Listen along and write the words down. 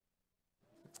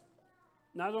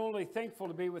not only thankful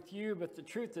to be with you, but the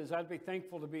truth is I'd be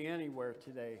thankful to be anywhere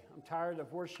today. I'm tired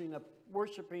of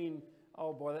worshiping,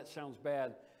 oh boy, that sounds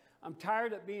bad. I'm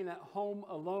tired of being at home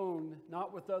alone,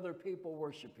 not with other people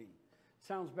worshiping.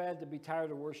 Sounds bad to be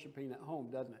tired of worshiping at home,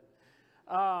 doesn't it?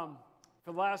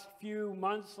 For the last few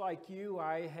months, like you,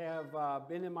 I have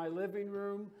been in my living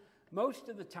room. Most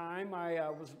of the time, I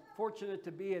was fortunate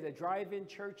to be at a drive-in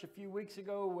church a few weeks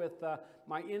ago with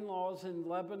my in-laws in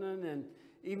Lebanon, and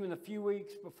even a few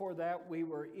weeks before that, we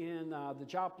were in the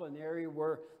Joplin area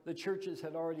where the churches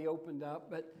had already opened up.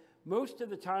 But most of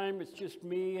the time, it's just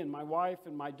me and my wife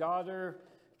and my daughter.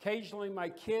 Occasionally, my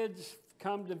kids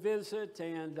come to visit,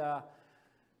 and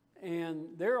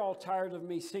they're all tired of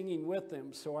me singing with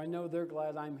them, so I know they're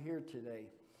glad I'm here today.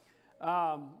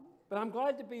 But I'm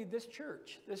glad to be this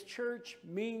church. This church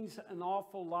means an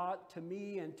awful lot to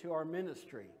me and to our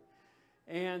ministry.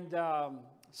 And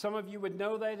some of you would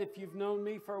know that if you've known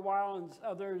me for a while, and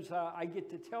others I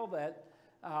get to tell that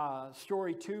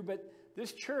story too. But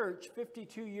this church,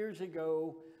 52 years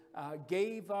ago,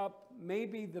 gave up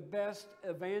maybe the best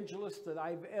evangelist that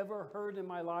I've ever heard in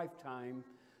my lifetime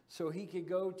so he could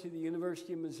go to the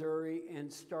University of Missouri and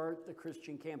start the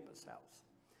Christian Campus House.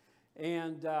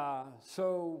 And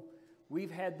so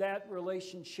we've had that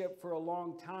relationship for a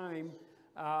long time.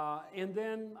 And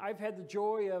then I've had the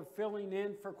joy of filling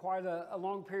in for quite a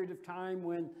long period of time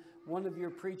when one of your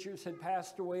preachers had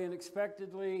passed away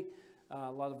unexpectedly.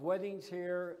 A lot of weddings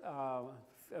here,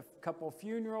 a couple of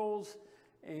funerals,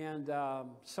 and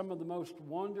some of the most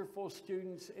wonderful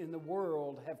students in the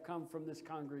world have come from this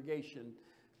congregation,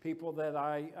 people that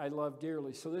I love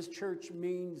dearly. So this church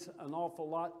means an awful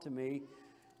lot to me,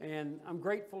 and I'm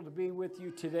grateful to be with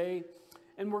you today.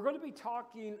 And we're going to be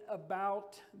talking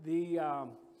about the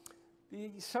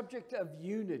subject of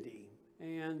unity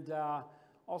and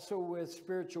also with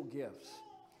spiritual gifts.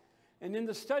 And in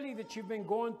the study that you've been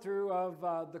going through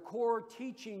of the core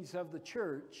teachings of the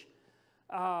church,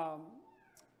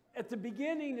 at the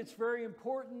beginning it's very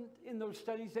important in those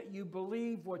studies that you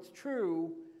believe what's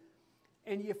true,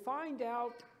 and you find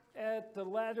out at the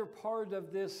latter part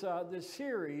of this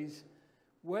series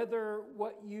whether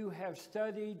what you have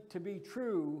studied to be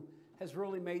true has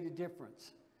really made a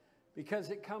difference,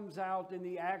 because it comes out in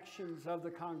the actions of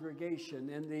the congregation,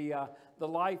 in the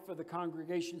life of the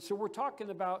congregation. So we're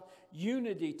talking about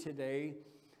unity today,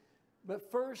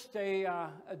 but first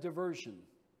a diversion.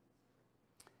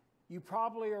 You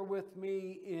probably are with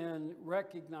me in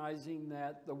recognizing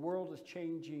that the world is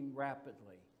changing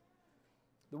rapidly.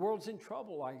 The world's in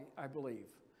trouble, I believe.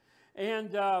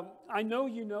 And I know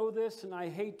you know this, and I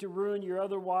hate to ruin your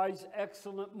otherwise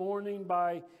excellent morning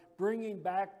by bringing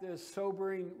back this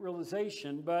sobering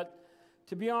realization, but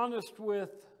to be honest with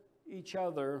each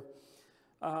other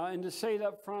and to say it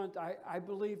up front, I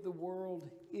believe the world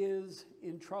is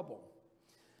in trouble.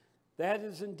 That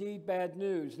is indeed bad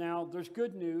news. Now, there's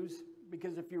good news,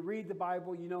 because if you read the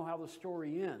Bible, you know how the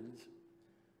story ends.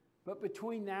 But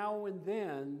between now and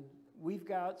then, we've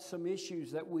got some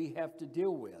issues that we have to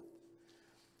deal with.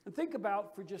 And think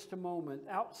about for just a moment,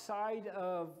 outside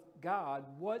of God,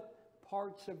 what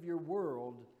parts of your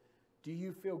world do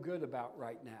you feel good about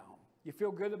right now? You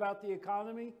feel good about the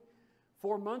economy?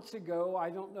 4 months ago, I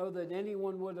don't know that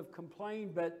anyone would have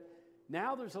complained, but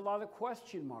now there's a lot of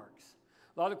question marks.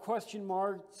 A lot of question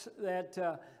marks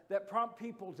that prompt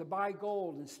people to buy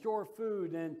gold and store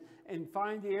food and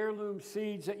find the heirloom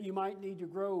seeds that you might need to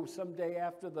grow someday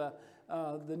after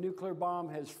the nuclear bomb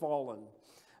has fallen.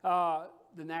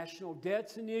 The national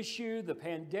debt's an issue. The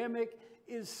pandemic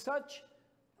is such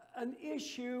an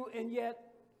issue, and yet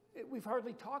we've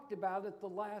hardly talked about it the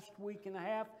last week and a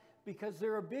half because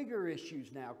there are bigger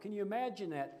issues now. Can you imagine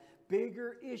that?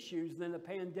 Bigger issues than a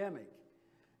pandemic.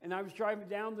 And I was driving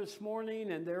down this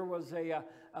morning, and there was a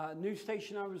news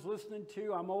station I was listening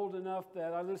to. I'm old enough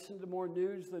that I listen to more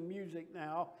news than music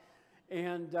now.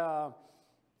 And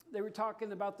they were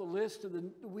talking about the list of the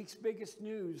week's biggest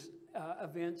news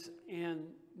events, and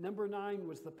number 9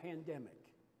 was the pandemic,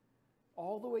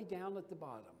 all the way down at the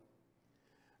bottom.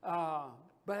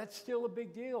 But it's still a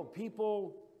big deal.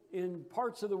 People in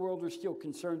parts of the world are still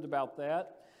concerned about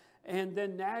that. And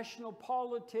then national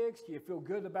politics, do you feel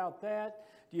good about that?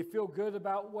 Do you feel good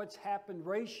about what's happened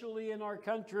racially in our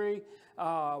country?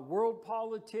 World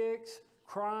politics,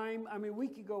 crime, I mean, we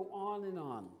could go on and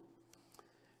on.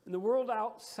 And the world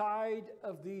outside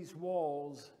of these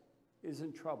walls is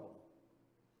in trouble.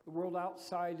 The world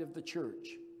outside of the church.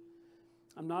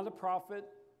 I'm not a prophet.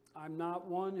 I'm not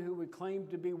one who would claim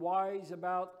to be wise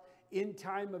about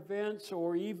end-time events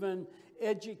or even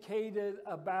educated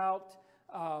about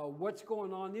what's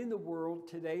going on in the world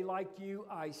today. Like you,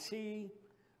 I see,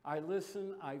 I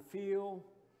listen, I feel,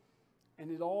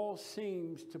 and it all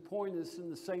seems to point us in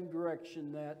the same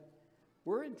direction, that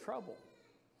we're in trouble.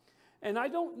 And I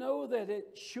don't know that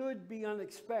it should be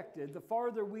unexpected. The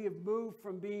farther we have moved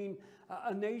from being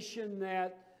a nation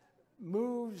that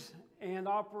moves and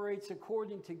operates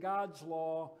according to God's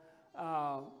law,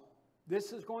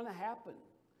 this is going to happen.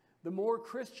 The more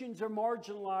Christians are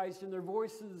marginalized and their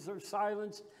voices are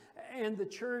silenced, and the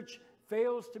church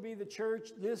fails to be the church,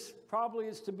 this probably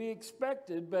is to be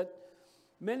expected, but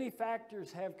many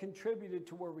factors have contributed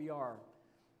to where we are.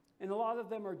 And a lot of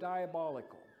them are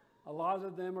diabolical. A lot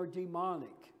of them are demonic.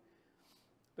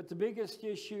 But the biggest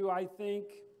issue, I think,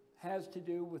 has to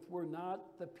do with we're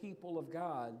not the people of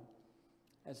God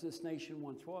as this nation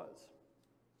once was.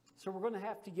 So we're going to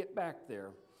have to get back there.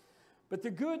 But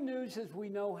the good news is we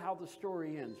know how the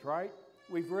story ends, right?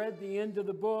 We've read the end of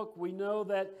the book. We know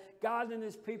that God and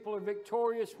his people are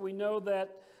victorious. We know that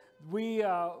we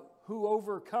who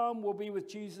overcome will be with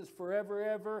Jesus forever,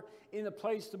 ever, in a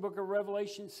place, the book of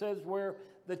Revelation says, where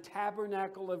the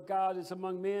tabernacle of God is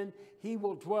among men. He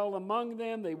will dwell among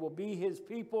them. They will be his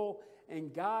people,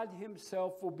 and God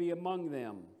himself will be among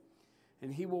them.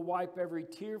 And he will wipe every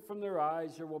tear from their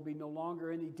eyes. There will be no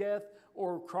longer any death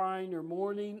or crying or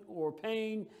mourning or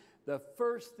pain. The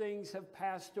first things have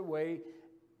passed away,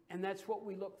 and that's what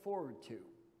we look forward to.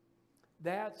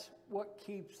 That's what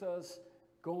keeps us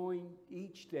going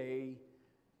each day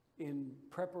in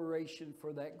preparation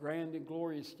for that grand and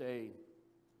glorious day.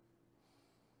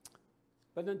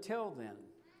 But until then,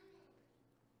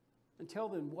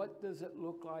 what does it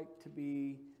look like to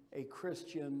be a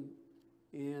Christian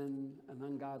in an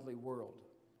ungodly world?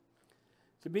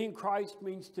 To be in Christ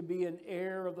means to be an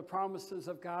heir of the promises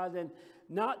of God, and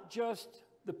not just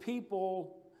the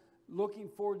people looking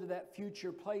forward to that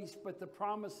future place, but the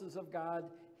promises of God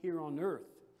here on earth.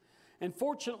 And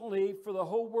fortunately for the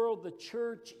whole world, the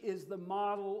church is the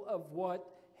model of what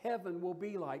heaven will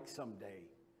be like someday.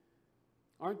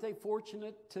 Aren't they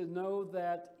fortunate to know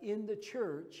that in the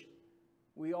church,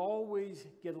 we always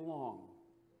get along?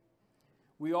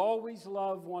 We always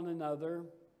love one another.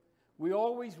 We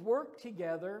always work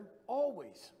together,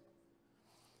 always.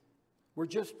 We're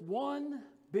just one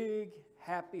big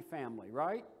happy family,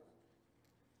 right?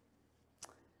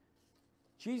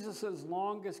 Jesus'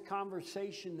 longest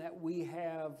conversation that we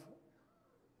have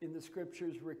in the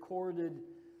scriptures recorded,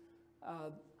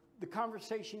 the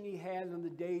conversation he had in the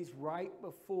days right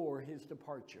before his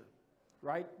departure,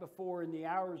 right before, in the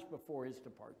hours before his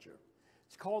departure.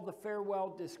 It's called the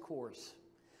Farewell Discourse.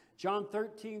 John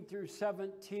 13 through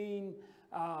 17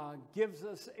 gives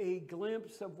us a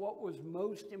glimpse of what was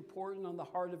most important on the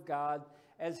heart of God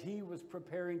as he was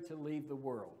preparing to leave the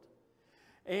world.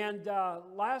 And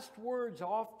last words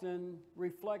often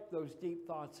reflect those deep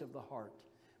thoughts of the heart.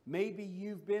 Maybe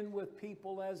you've been with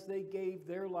people as they gave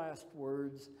their last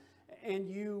words, and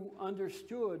you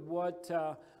understood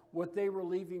what they were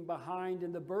leaving behind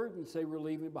and the burdens they were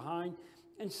leaving behind.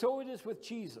 And so it is with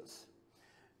Jesus.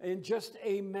 In just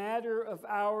a matter of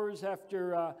hours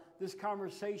after this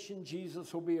conversation,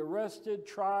 Jesus will be arrested,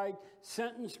 tried,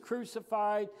 sentenced,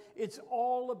 crucified. It's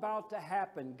all about to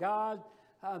happen. God,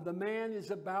 the man, is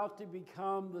about to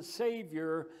become the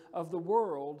Savior of the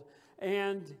world,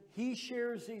 and he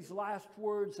shares these last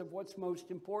words of what's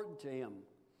most important to him.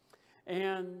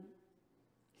 And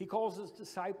he calls his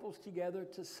disciples together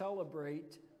to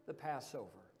celebrate the Passover.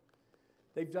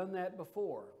 They've done that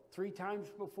before. 3 times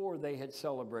before they had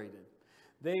celebrated.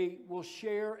 They will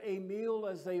share a meal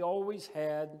as they always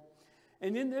had.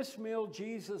 And in this meal,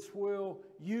 Jesus will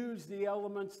use the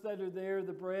elements that are there,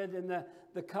 the bread and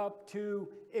the cup, to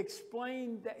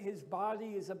explain that his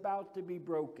body is about to be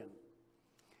broken.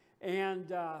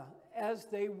 And as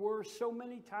they were so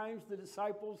many times, the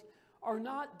disciples are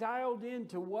not dialed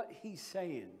into what he's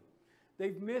saying.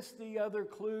 They've missed the other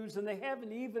clues, and they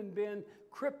haven't even been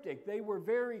cryptic. They were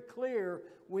very clear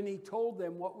when he told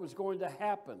them what was going to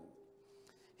happen.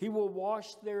 He will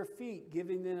wash their feet,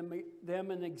 giving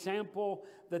them an example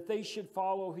that they should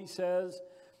follow, he says.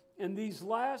 In these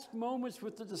last moments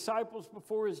with the disciples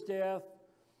before his death,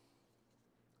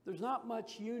 there's not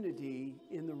much unity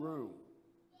in the room.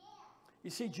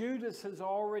 You see, Judas has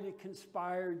already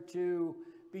conspired to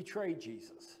betray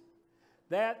Jesus.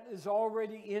 That is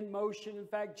already in motion. In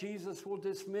fact, Jesus will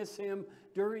dismiss him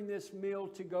during this meal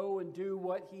to go and do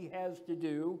what he has to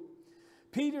do.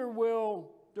 Peter will,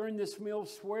 during this meal,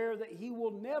 swear that he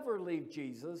will never leave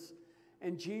Jesus,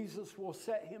 and Jesus will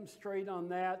set him straight on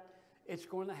that. It's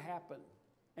going to happen.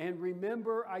 And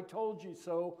remember, I told you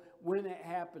so when it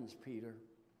happens, Peter.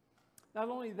 Not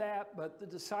only that, but the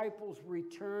disciples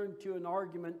returned to an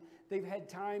argument they've had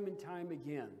time and time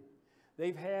again.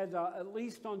 They've had, at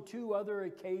least on 2 other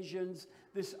occasions,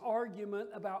 this argument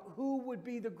about who would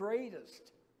be the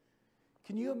greatest.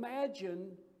 Can you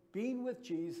imagine being with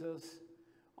Jesus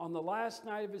on the last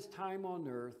night of his time on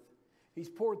earth? He's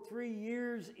poured 3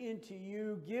 years into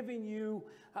you, giving you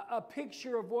a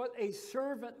picture of what a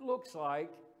servant looks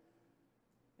like.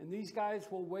 And these guys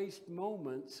will waste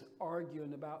moments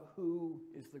arguing about who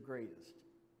is the greatest.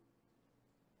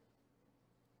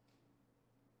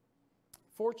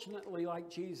 Fortunately, like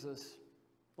Jesus,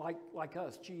 like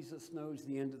us, Jesus knows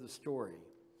the end of the story.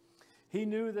 He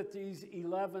knew that these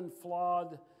 11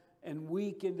 flawed and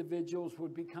weak individuals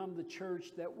would become the church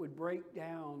that would break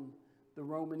down the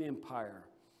Roman Empire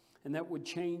and that would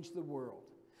change the world.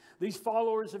 These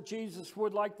followers of Jesus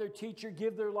would, like their teacher,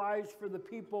 give their lives for the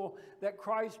people that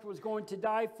Christ was going to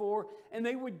die for, and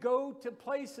they would go to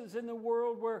places in the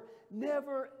world where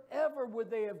never, ever would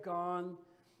they have gone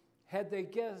had they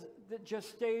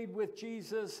just stayed with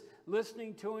Jesus,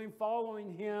 listening to him,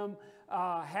 following him,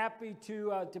 happy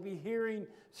to be hearing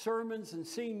sermons and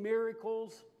seeing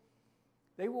miracles.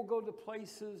 They will go to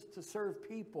places to serve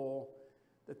people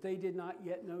that they did not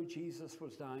yet know Jesus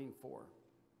was dying for.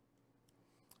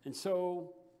 And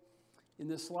so, in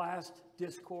this last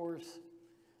discourse,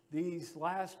 these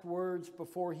last words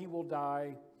before he will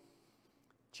die,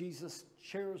 Jesus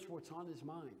shares what's on his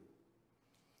mind.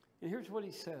 And here's what he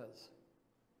says: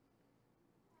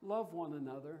 love one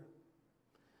another.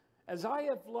 As I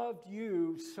have loved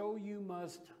you, so you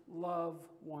must love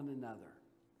one another.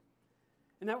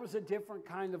 And that was a different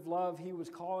kind of love he was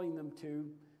calling them to.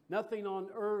 Nothing on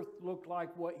earth looked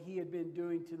like what he had been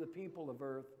doing to the people of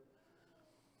earth.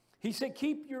 He said,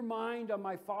 keep your mind on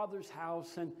my Father's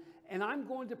house, and I'm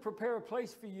going to prepare a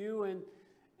place for you,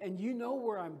 and you know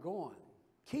where I'm going.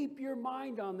 Keep your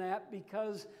mind on that,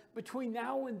 because between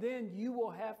now and then, you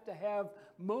will have to have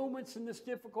moments in this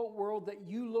difficult world that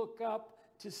you look up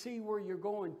to see where you're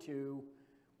going to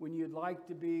when you'd like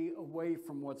to be away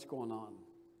from what's going on.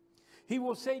 He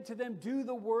will say to them, do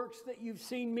the works that you've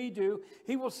seen me do.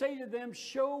 He will say to them,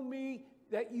 show me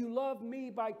that you love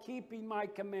me by keeping my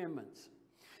commandments.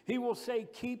 He will say,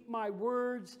 keep my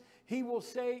words. He will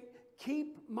say,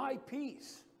 keep my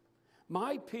peace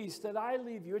that I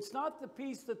leave you. It's not the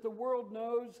peace that the world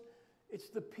knows. It's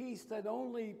the peace that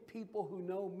only people who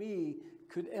know me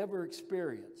could ever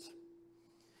experience.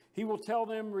 He will tell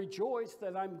them, rejoice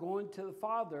that I'm going to the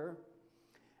Father.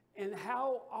 And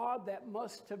how odd that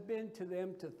must have been to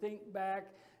them to think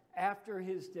back after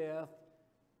his death.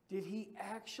 Did he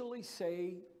actually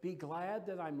say, be glad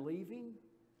that I'm leaving?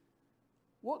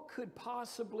 What could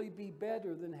possibly be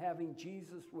better than having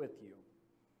Jesus with you?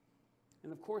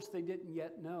 And of course, they didn't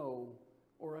yet know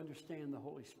or understand the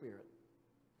Holy Spirit.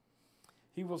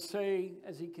 He will say,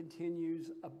 as he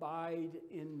continues, abide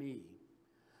in me.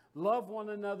 Love one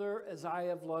another as I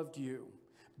have loved you.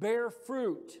 Bear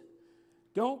fruit.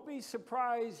 Don't be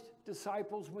surprised,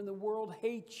 disciples, when the world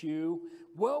hates you.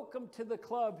 Welcome to the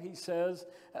club, he says,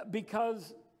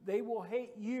 because they will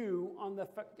hate you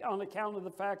on account of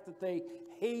the fact that they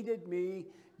hated me.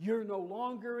 You're no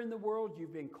longer in the world.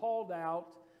 You've been called out,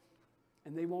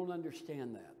 and they won't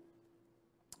understand that.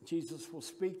 Jesus will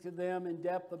speak to them in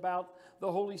depth about the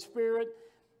Holy Spirit,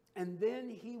 and then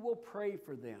he will pray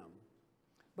for them.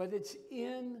 But it's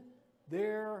in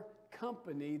their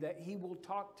company that he will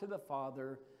talk to the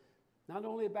Father, not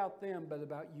only about them, but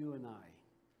about you and I.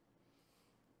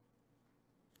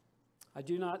 I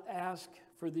do not ask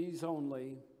for these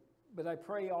only, but I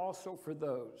pray also for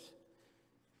those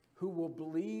who will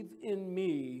believe in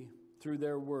me through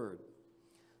their word,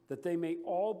 that they may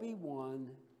all be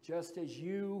one, just as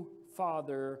you,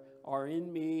 Father, are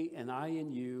in me and I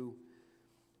in you,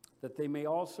 that they may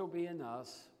also be in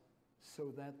us,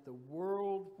 so that the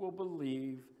world will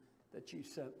believe that you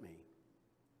sent me.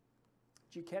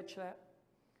 Did you catch that?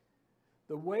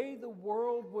 The way the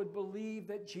world would believe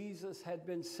that Jesus had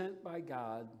been sent by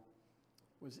God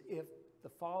was if the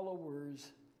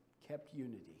followers kept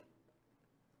unity.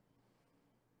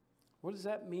 What does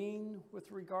that mean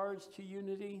with regards to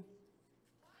unity?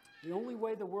 The only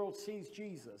way the world sees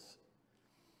Jesus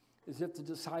is if the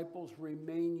disciples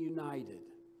remain united.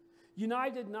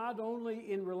 United not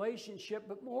only in relationship,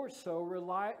 but more so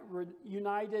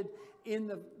united in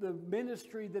the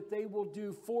ministry that they will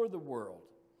do for the world.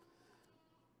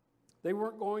 They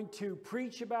weren't going to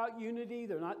preach about unity.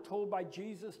 They're not told by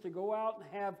Jesus to go out and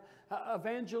have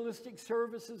evangelistic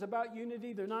services about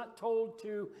unity. They're not told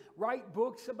to write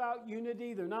books about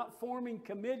unity. They're not forming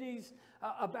committees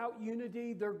about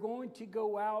unity. They're going to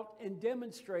go out and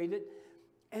demonstrate it.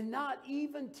 and not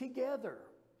even together.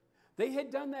 They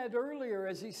had done that earlier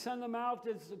as he sent them out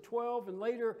as the 12 and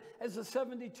later as the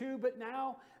 72, but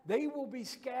now they will be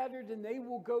scattered and they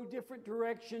will go different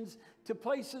directions to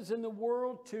places in the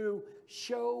world to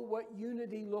show what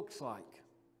unity looks like.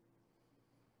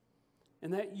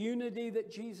 And that unity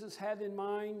that Jesus had in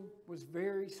mind was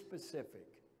very specific.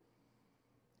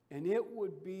 And it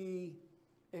would be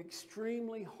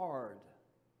extremely hard,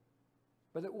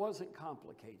 but it wasn't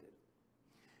complicated.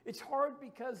 It's hard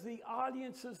because the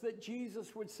audiences that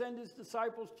Jesus would send his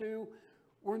disciples to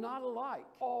were not alike,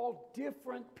 all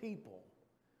different people.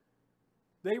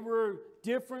 They were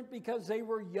different because they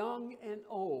were young and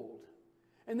old.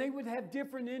 And they would have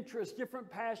different interests,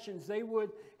 different passions. They would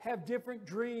have different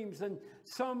dreams. And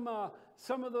some of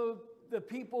the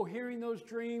people hearing those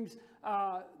dreams,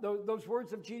 those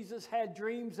words of Jesus, had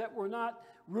dreams that were not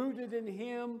rooted in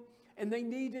him. And they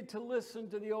needed to listen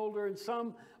to the older. And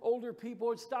some older people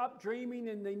had stopped dreaming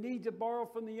and they need to borrow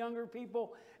from the younger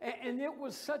people. And it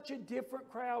was such a different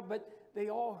crowd, but they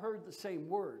all heard the same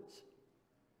words.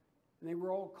 And they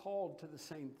were all called to the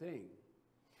same thing.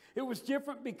 It was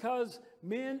different because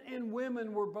men and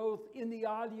women were both in the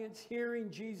audience hearing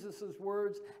Jesus'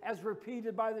 words as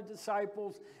repeated by the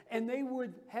disciples, and they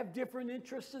would have different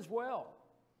interests as well.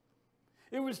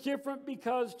 It was different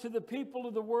because to the people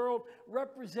of the world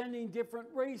representing different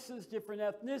races, different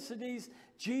ethnicities,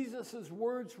 Jesus'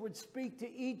 words would speak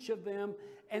to each of them,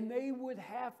 and they would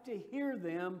have to hear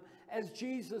them as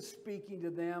Jesus speaking to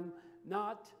them,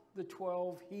 not the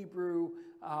 12 Hebrew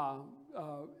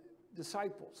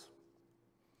disciples.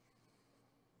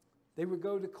 They would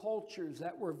go to cultures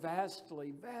that were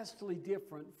vastly, vastly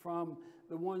different from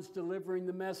the ones delivering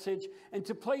the message, and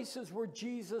to places where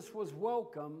Jesus was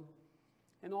welcome,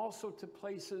 and also to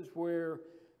places where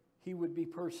he would be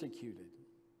persecuted.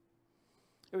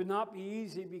 It would not be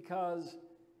easy because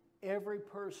every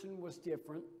person was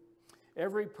different.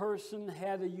 Every person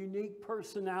had a unique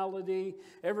personality.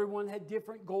 Everyone had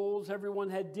different goals. Everyone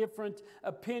had different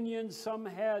opinions. Some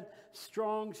had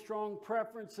strong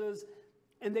preferences.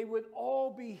 And they would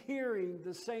all be hearing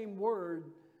the same word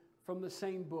from the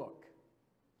same book.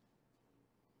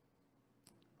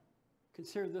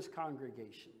 Consider this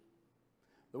congregation.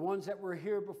 The ones that were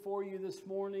here before you this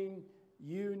morning,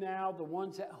 you now, the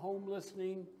ones at home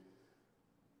listening,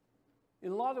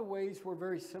 in a lot of ways we're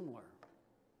very similar.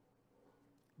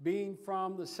 Being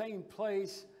from the same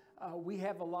place, we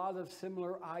have a lot of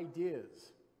similar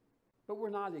ideas, but we're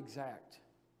not exact.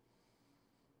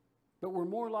 But we're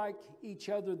more like each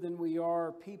other than we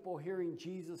are people hearing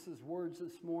Jesus' words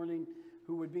this morning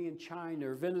who would be in China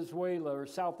or Venezuela or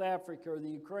South Africa or the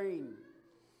Ukraine.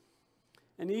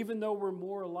 And even though we're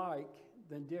more alike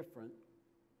than different,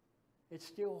 it's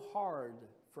still hard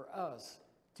for us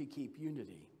to keep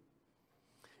unity.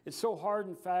 It's so hard,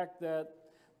 in fact, that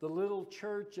the little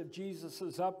church of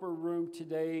Jesus' upper room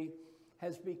today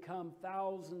has become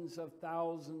thousands of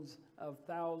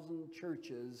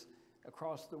churches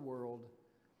across the world.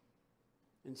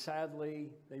 And sadly,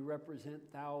 they represent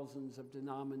thousands of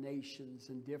denominations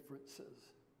and differences.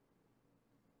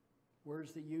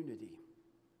 Where's the unity?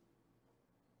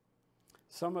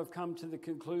 Some have come to the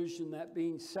conclusion that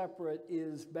being separate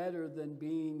is better than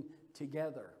being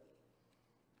together.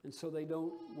 And so they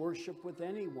don't worship with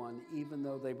anyone, even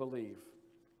though they believe.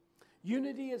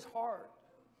 Unity is hard.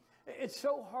 It's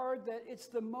so hard that it's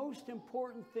the most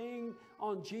important thing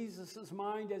on Jesus'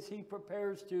 mind as he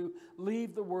prepares to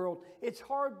leave the world. It's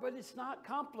hard, but it's not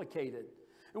complicated.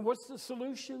 And what's the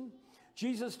solution?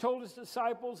 Jesus told his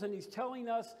disciples, and he's telling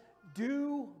us,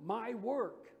 do my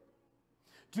work.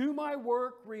 Do my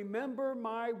work, remember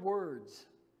my words.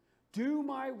 Do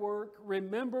my work,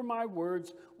 remember my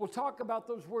words. We'll talk about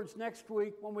those words next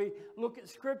week when we look at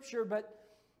Scripture, but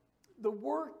the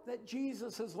work that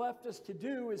Jesus has left us to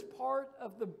do is part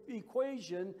of the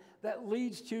equation that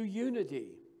leads to unity.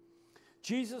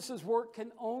 Jesus' work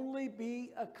can only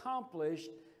be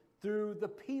accomplished through the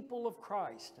people of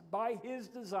Christ, by his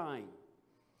design.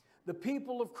 The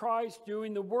people of Christ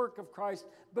doing the work of Christ,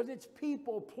 but it's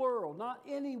people, plural. Not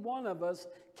any one of us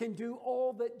can do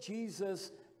all that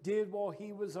Jesus did while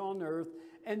he was on earth,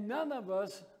 and none of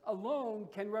us alone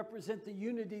can represent the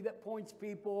unity that points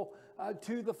people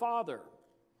to the Father.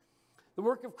 The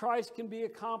work of Christ can be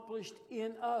accomplished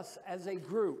in us as a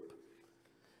group.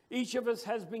 Each of us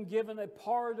has been given a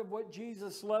part of what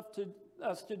Jesus left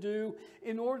us to do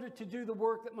in order to do the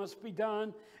work that must be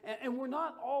done. And we're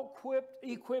not all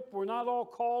equipped, we're not all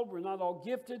called, we're not all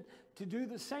gifted to do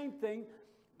the same thing,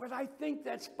 but I think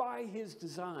that's by his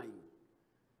design.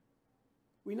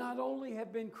 We not only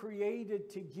have been created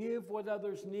to give what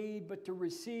others need, but to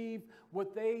receive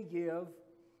what they give.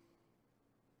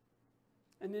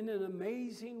 And in an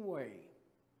amazing way,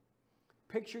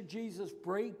 picture Jesus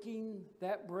breaking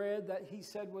that bread that he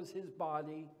said was his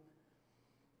body.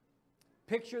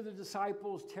 Picture the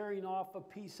disciples tearing off a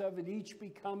piece of it, each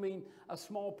becoming a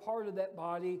small part of that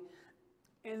body.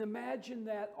 And imagine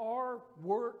that our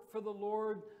work for the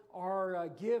Lord, our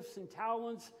gifts and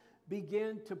talents,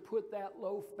 begin to put that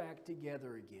loaf back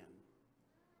together again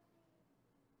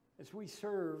as we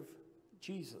serve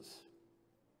Jesus.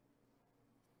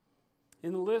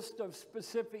 In the list of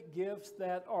specific gifts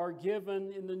that are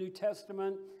given in the New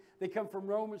Testament, they come from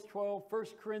Romans 12, 1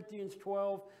 Corinthians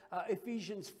 12,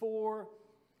 Ephesians 4.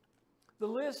 The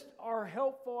lists are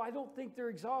helpful. I don't think they're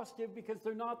exhaustive because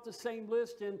they're not the same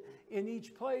list in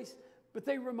each place, but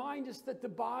they remind us that the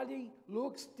body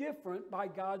looks different by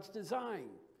God's design.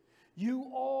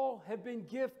 You all have been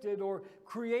gifted or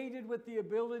created with the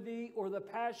ability or the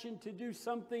passion to do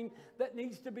something that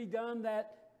needs to be done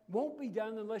that won't be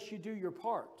done unless you do your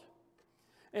part.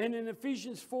 And in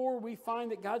Ephesians 4, we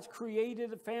find that God's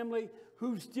created a family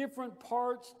whose different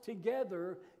parts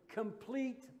together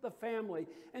complete the family.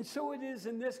 And so it is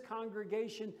in this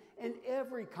congregation and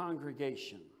every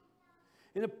congregation.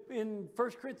 In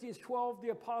 1 Corinthians 12, the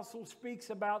apostle speaks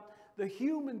about the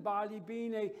human body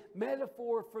being a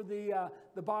metaphor for the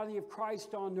body of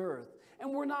Christ on earth.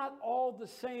 And we're not all the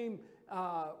same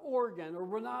organ, or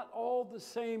we're not all the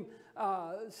same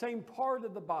part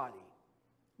of the body.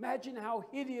 Imagine how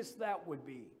hideous that would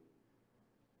be.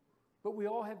 But we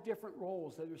all have different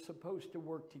roles that are supposed to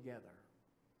work together.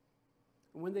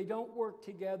 And when they don't work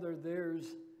together, there's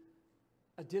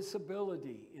a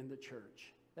disability in the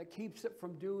church that keeps it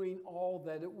from doing all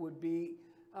that it would be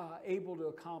able to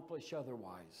accomplish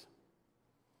otherwise.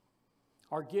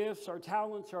 Our gifts, our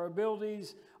talents, our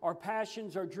abilities, our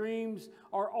passions, our dreams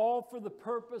are all for the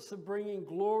purpose of bringing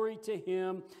glory to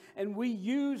Him. And we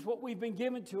use what we've been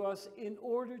given to us in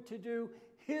order to do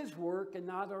His work and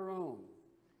not our own.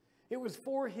 It was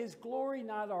for His glory,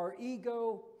 not our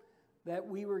ego, that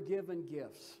we were given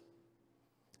gifts.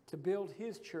 To build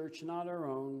His church, not our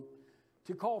own.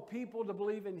 To call people to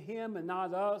believe in Him and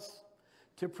not us.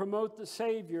 To promote the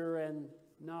Savior and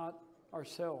not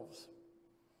ourselves.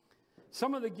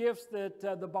 Some of the gifts that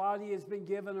the body has been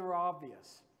given are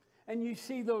obvious. And you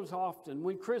see those often.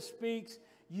 When Chris speaks,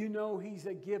 you know he's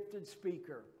a gifted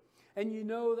speaker. And you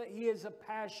know that he has a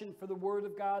passion for the Word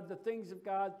of God, the things of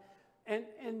God. And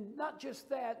not just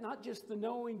that, not just the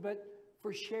knowing, but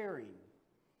for sharing.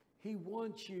 He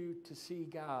wants you to see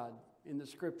God in the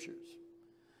Scriptures.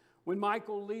 When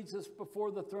Michael leads us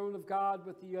before the throne of God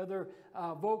with the other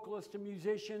vocalists and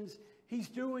musicians, he's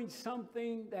doing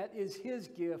something that is his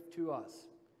gift to us.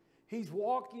 He's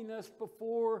walking us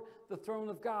before the throne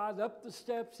of God, up the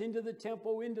steps, into the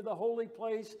temple, into the holy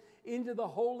place, into the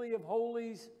Holy of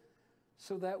Holies,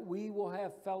 so that we will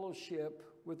have fellowship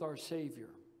with our Savior.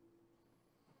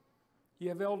 You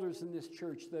have elders in this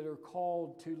church that are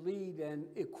called to lead and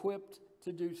equipped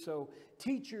to do so.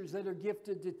 Teachers that are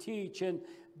gifted to teach, and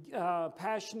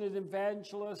passionate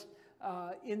evangelists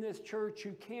in this church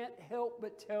who can't help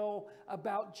but tell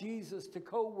about Jesus to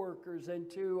co-workers and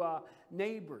to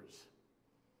neighbors.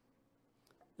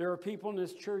 There are people in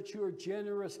this church who are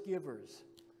generous givers,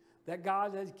 that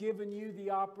God has given you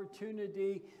the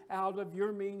opportunity out of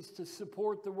your means to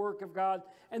support the work of God.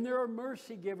 And there are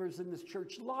mercy givers in this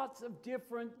church, lots of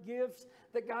different gifts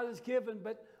that God has given,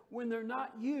 but when they're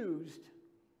not used,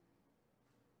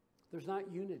 there's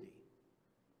not unity.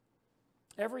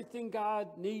 Everything God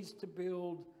needs to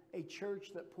build a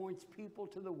church that points people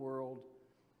to the world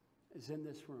is in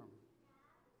this room.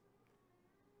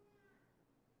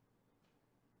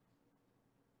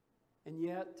 And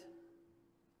yet,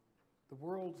 the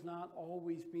world's not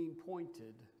always being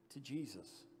pointed to Jesus.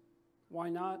 Why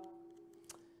not?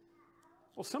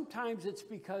 Well, sometimes it's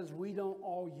because we don't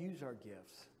all use our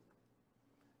gifts.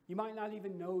 You might not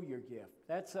even know your gift.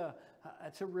 That's a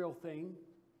real thing.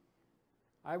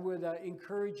 I would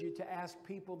encourage you to ask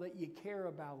people that you care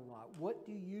about a lot. What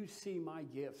do you see my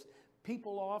gifts?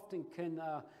 People often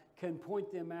can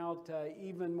point them out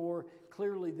even more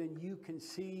clearly than you can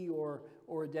see or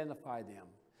identify them.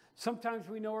 Sometimes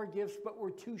we know our gifts, but we're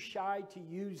too shy to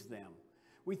use them.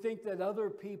 We think that other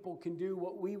people can do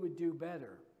what we would do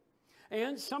better.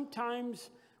 And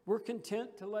sometimes we're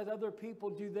content to let other people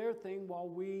do their thing while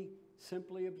we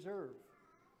simply observe.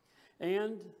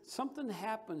 And something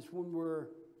happens when we're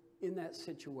in that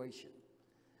situation.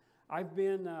 I've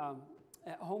been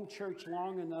at home church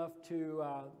long enough to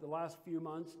the last few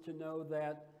months to know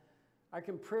that I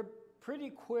can pretty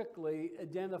quickly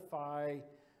identify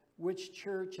which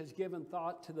church has given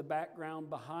thought to the background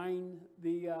behind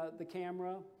the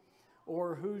camera,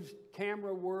 or whose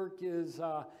camera work is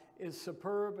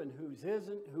superb and whose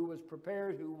isn't, who was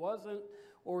prepared, who wasn't,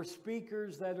 or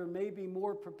speakers that are maybe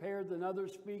more prepared than other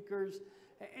speakers.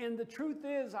 And the truth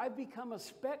is, I've become a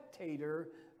spectator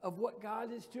of what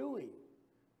God is doing.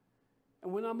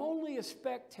 And when I'm only a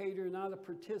spectator, not a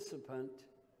participant,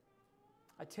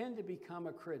 I tend to become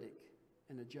a critic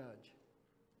and a judge.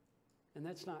 And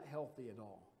that's not healthy at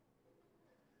all.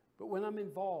 But when I'm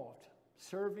involved,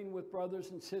 serving with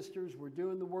brothers and sisters, we're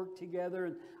doing the work together,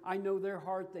 and I know their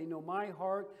heart, they know my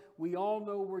heart, we all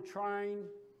know we're trying,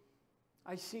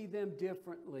 I see them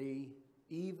differently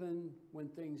even when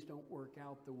things don't work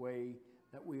out the way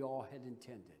that we all had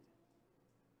intended.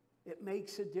 It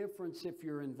makes a difference if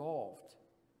you're involved.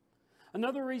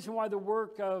 Another reason why the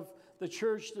work of the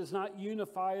church does not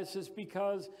unify us is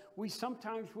because we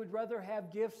sometimes would rather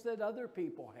have gifts that other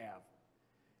people have.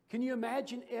 Can you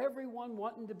imagine everyone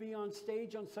wanting to be on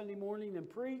stage on Sunday morning and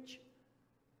preach?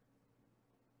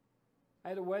 I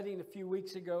had a wedding a few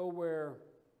weeks ago where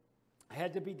I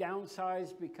had to be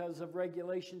downsized because of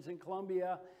regulations in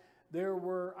Columbia. There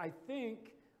were, I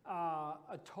think,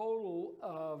 a total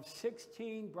of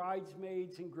 16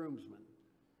 bridesmaids and groomsmen.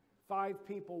 5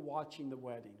 people watching the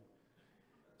wedding.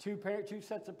 2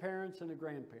 sets of parents and a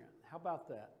grandparent. How about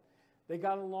that? They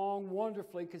got along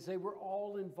wonderfully because they were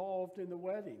all involved in the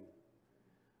wedding.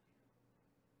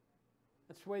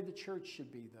 That's the way the church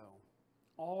should be, though.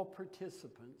 All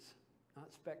participants,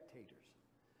 not spectators.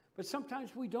 But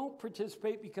sometimes we don't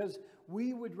participate because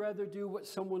we would rather do what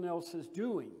someone else is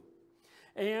doing.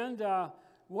 And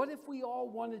what if we all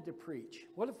wanted to preach?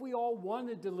 What if we all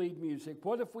wanted to lead music?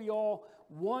 What if we all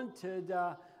wanted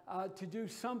to do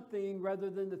something rather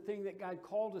than the thing that God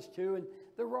called us to? And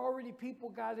there were already people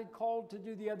God had called to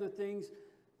do the other things.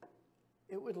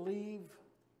 It would leave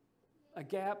a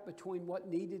gap between what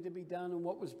needed to be done and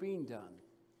what was being done.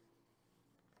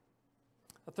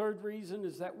 A third reason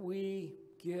is that we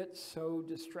get so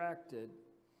distracted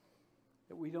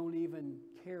that we don't even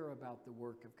care about the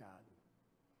work of God.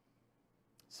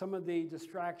 Some of the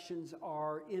distractions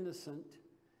are innocent,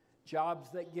 jobs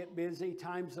that get busy,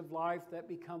 times of life that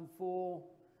become full.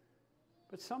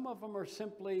 But some of them are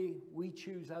simply, we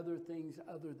choose other things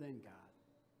other than God.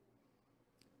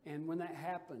 And when that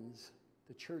happens,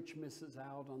 the church misses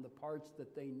out on the parts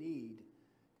that they need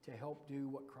to help do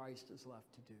what Christ is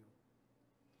left to do.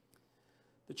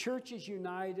 The church is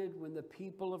united when the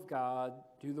people of God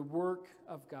do the work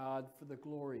of God for the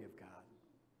glory of God.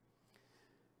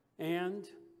 And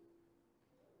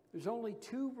there's only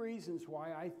 2 reasons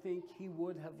why I think he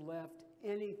would have left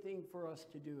anything for us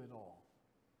to do at all.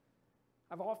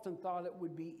 I've often thought it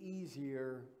would be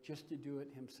easier just to do it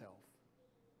himself.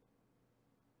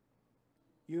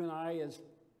 You and I, as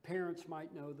parents,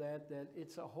 might know that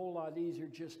it's a whole lot easier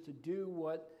just to do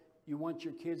what you want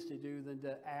your kids to do than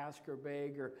to ask or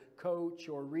beg or coach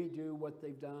or redo what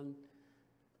they've done.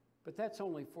 But that's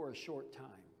only for a short time.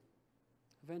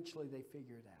 Eventually they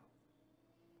figure it out.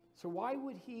 So why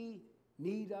would he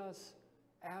need us,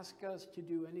 ask us to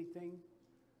do anything?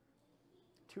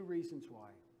 2 reasons why.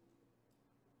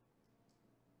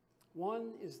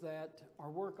 One is that our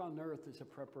work on earth is a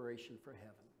preparation for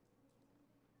heaven.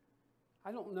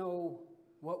 I don't know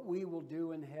what we will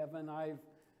do in heaven. I've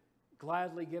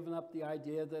gladly given up the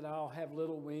idea that I'll have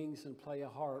little wings and play a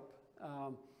harp.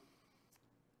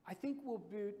 I think we'll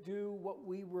do what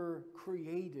we were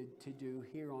created to do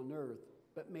here on earth,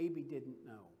 but maybe didn't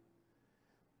know.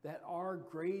 That our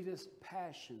greatest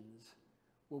passions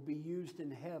will be used in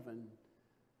heaven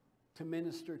to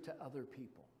minister to other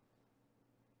people.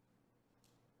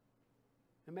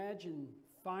 Imagine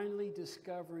finally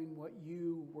discovering what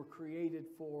you were created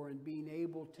for and being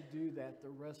able to do that the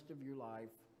rest of your life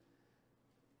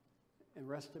and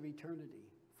rest of eternity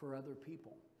for other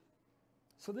people.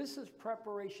 So this is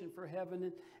preparation for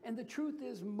heaven. And the truth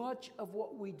is, much of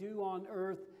what we do on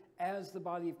earth as the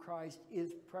body of Christ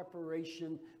is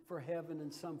preparation for heaven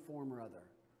in some form or other.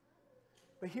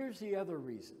 But here's the other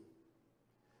reason.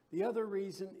 The other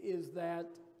reason is that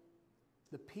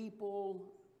the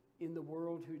people in the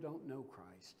world who don't know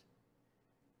Christ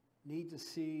need to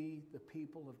see the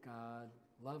people of God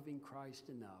loving Christ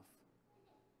enough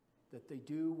that they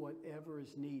do whatever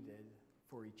is needed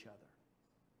for each other.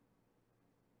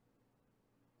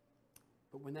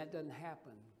 But when that doesn't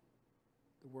happen,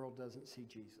 the world doesn't see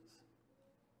Jesus.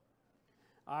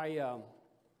 I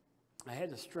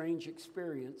had a strange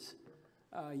experience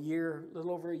a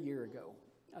little over a year ago.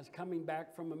 I was coming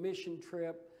back from a mission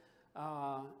trip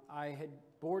I had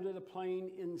boarded a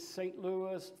plane in St.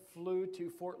 Louis, flew to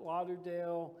Fort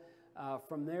Lauderdale,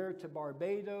 from there to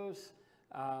Barbados.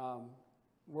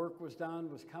 Work was done,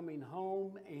 was coming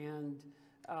home, and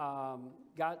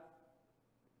got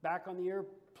back on the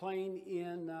airplane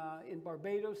in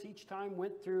Barbados. Each time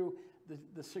went through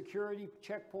the security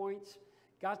checkpoints,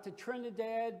 got to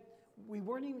Trinidad. We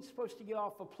weren't even supposed to get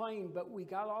off a plane, but we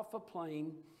got off a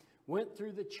plane, went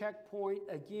through the checkpoint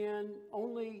again,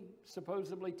 only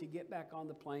supposedly to get back on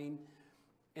the plane.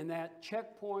 And that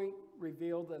checkpoint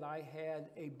revealed that I had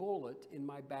a bullet in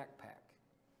my backpack.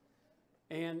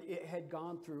 And it had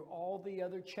gone through all the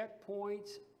other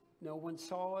checkpoints. No one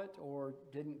saw it or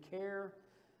didn't care.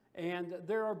 And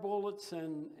there are bullets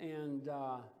and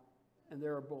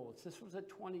there are bullets. This was a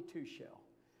 .22 shell.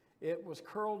 It was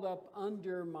curled up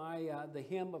under the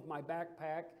hem of my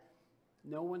backpack.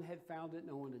 No one had found it.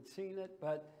 No one had seen it,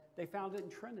 but they found it in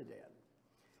Trinidad.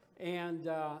 And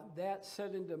that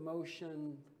set into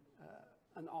motion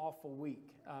an awful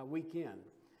weekend.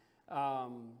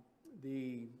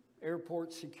 The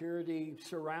airport security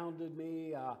surrounded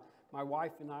me. My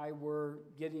wife and I were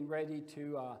getting ready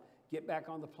to get back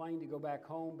on the plane to go back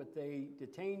home, but they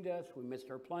detained us. We missed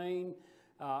our plane.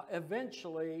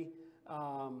 Eventually,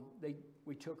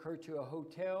 we took her to a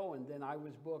hotel, and then I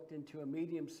was booked into a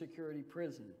medium security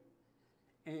prison.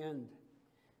 And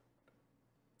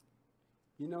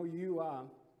you know, you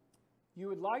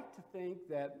would like to think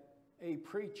that a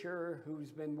preacher who's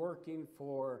been working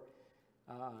for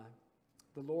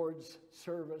the Lord's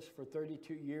service for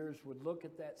 32 years would look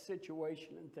at that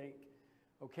situation and think,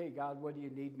 okay, God, what do you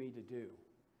need me to do?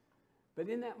 But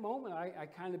in that moment, I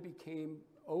kind of became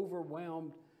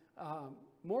overwhelmed,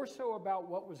 more so about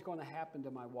what was going to happen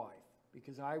to my wife,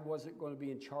 because I wasn't going to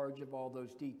be in charge of all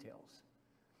those details.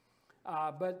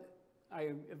 But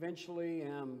I eventually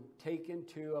am taken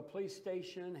to a police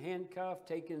station, handcuffed,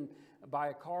 taken by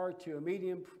a car to a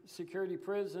medium security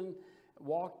prison,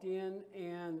 walked in,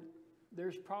 and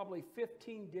there's probably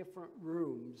 15 different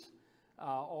rooms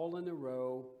all in a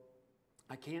row.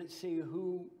 I can't see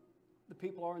who the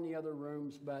people are in the other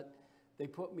rooms, but they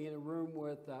put me in a room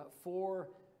with 4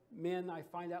 men I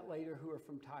find out later who are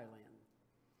from Thailand.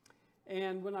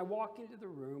 And when I walk into the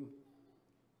room,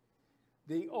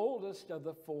 the oldest of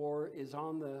the 4 is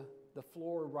on the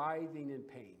floor writhing in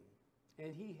pain.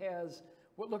 And he has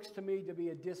what looks to me to be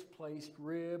a displaced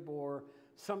rib or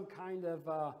some kind of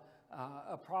a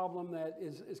problem that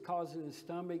is causing his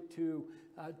stomach to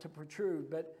protrude.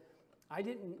 But I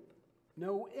didn't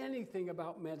know anything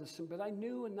about medicine, but I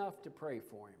knew enough to pray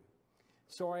for him.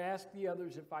 So I asked the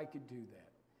others if I could do that.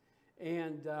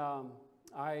 And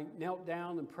I knelt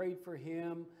down and prayed for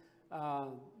him.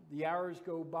 The hours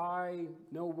go by,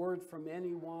 no word from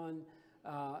anyone.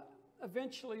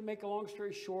 Eventually, make a long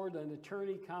story short, an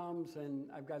attorney comes, and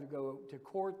I've got to go to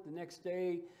court the next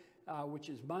day, which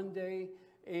is Monday.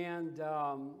 And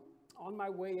on my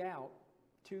way out,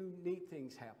 2 neat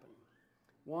things happen.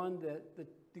 One,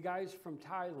 the guys from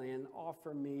Thailand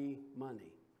offer me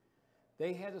money.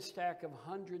 They had a stack of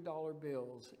 $100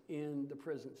 bills in the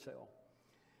prison cell.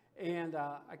 And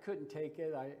I couldn't take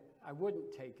it. I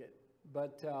wouldn't take it.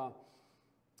 But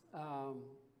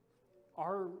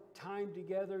our time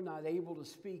together, not able to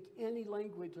speak any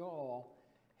language at all,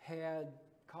 had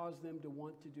caused them to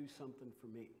want to do something for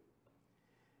me.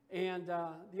 And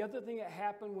the other thing that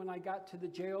happened when I got to the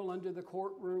jail under the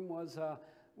courtroom was a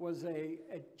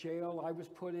jail I was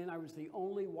put in. I was the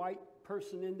only white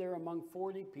person in there among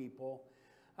 40 people.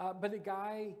 But a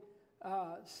guy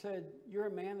said, "You're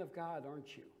a man of God,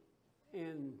 aren't you?"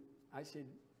 And I said,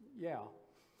 "Yeah,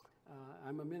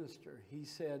 I'm a minister." He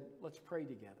said, "Let's pray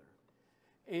together."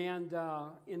 And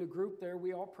in a group there,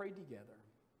 we all prayed together.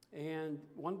 And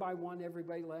one by one,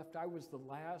 everybody left. I was the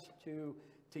last to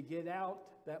get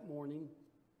out that morning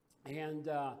and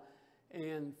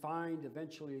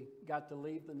eventually got to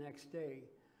leave the next day.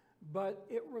 But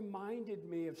it reminded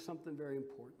me of something very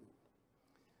important,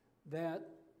 that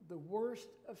the worst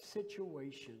of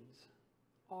situations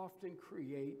often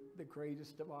create the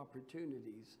greatest of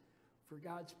opportunities for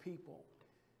God's people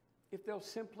if they'll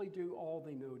simply do all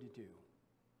they know to do.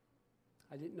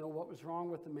 I didn't know what was wrong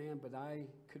with the man, but I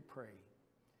could pray.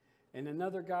 And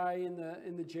another guy in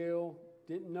the jail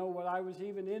didn't know what I was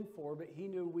even in for, but he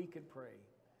knew we could pray.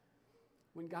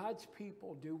 When God's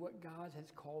people do what God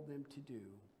has called them to do,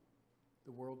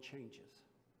 the world changes.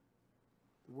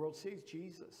 The world sees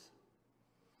Jesus.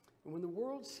 And when the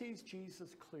world sees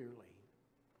Jesus clearly,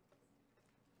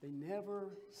 they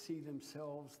never see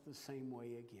themselves the same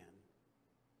way again.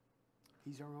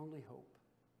 He's our only hope.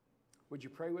 Would you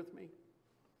pray with me?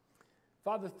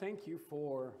 Father, thank you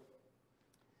for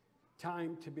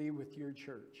time to be with your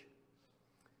church.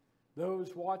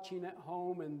 Those watching at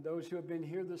home and those who have been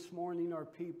here this morning are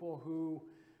people who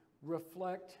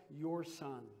reflect your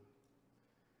Son.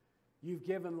 You've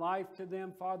given life to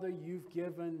them, Father. You've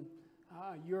given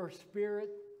your Spirit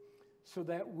so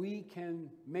that we can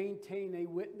maintain a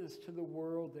witness to the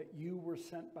world that you were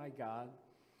sent by God.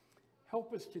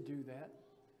 Help us to do that.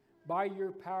 By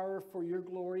your power, for your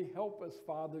glory, help us,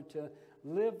 Father, to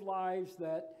live lives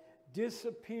that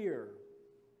disappear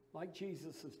like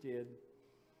Jesus's did.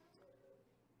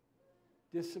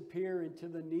 Disappear into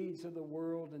the needs of the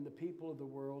world and the people of the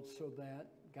world so that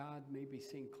God may be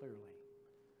seen clearly.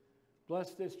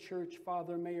 Bless this church,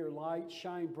 Father. May your light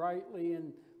shine brightly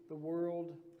in the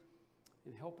world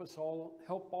and help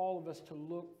all of us to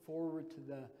look forward to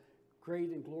the great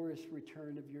and glorious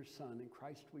return of your Son. In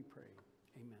Christ we pray.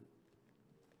 Amen.